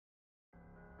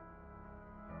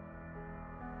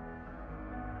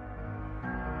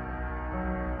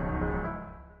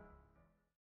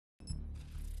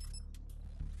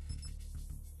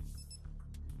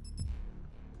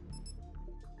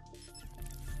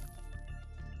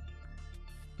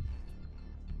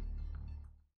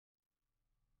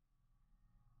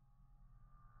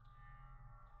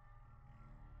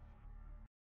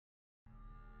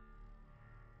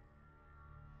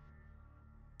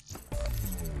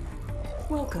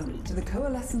Welcome to the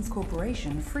Coalescence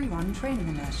Corporation free-run training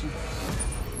immersion.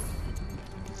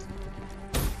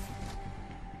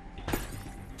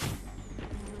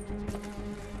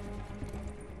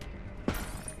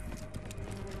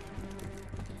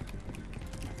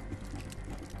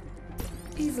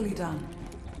 Easily done.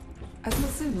 As you'll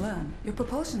soon learn, your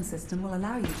propulsion system will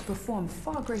allow you to perform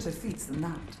far greater feats than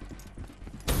that.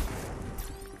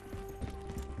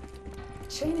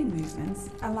 Chaining movements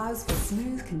allows for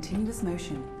smooth, continuous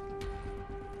motion.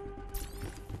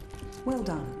 Well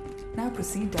done. Now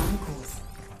proceed down course.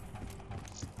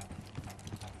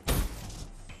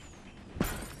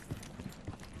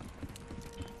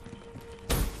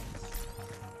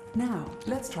 Now,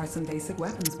 let's try some basic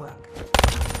weapons work.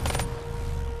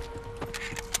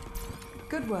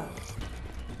 Good work.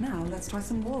 Now, let's try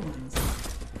some wall runs.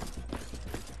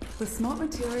 The smart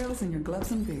materials in your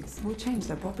gloves and boots will change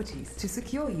their properties to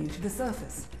secure you to the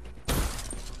surface.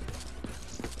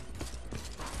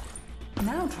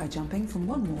 Now try jumping from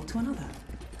one wall to another.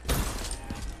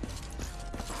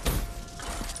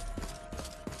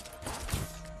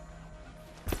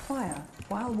 Fire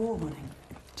while wall running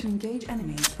to engage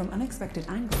enemies from unexpected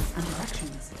angles and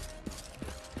directions.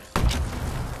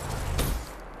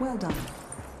 Well done.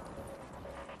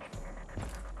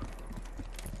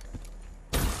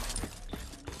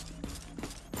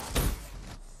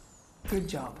 Good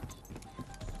job.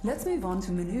 Let's move on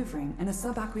to maneuvering in a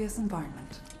subaqueous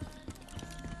environment.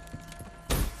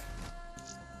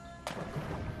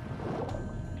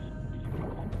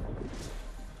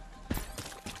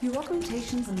 Your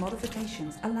augmentations and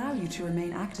modifications allow you to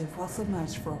remain active while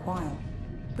submerged for a while,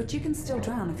 but you can still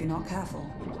drown if you're not careful.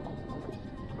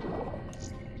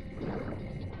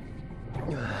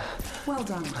 Well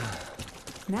done.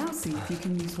 Now see if you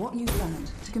can use what you've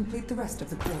learned to complete the rest of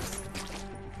the course.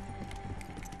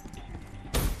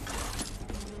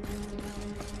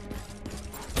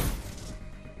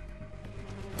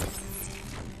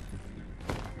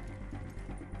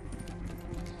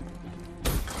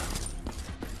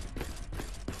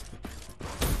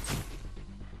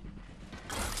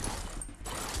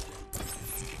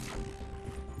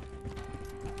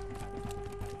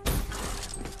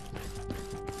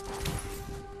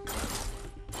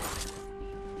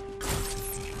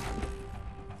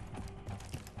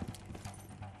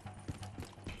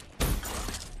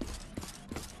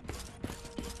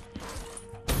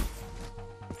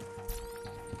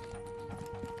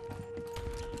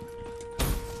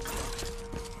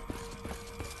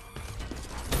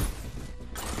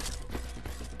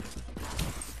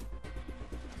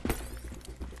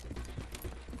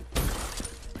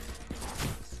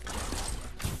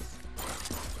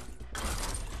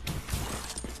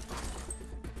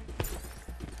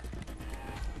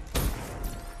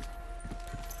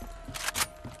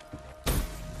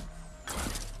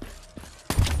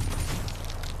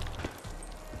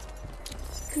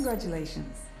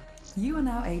 Congratulations! You are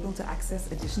now able to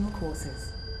access additional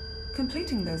courses.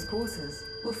 Completing those courses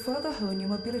will further hone your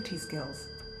mobility skills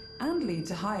and lead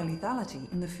to higher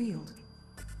lethality in the field.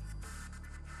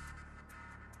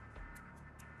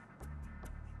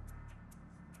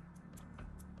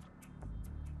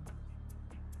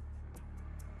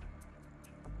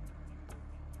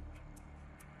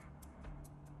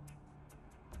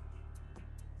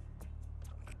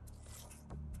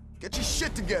 Get your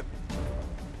shit together!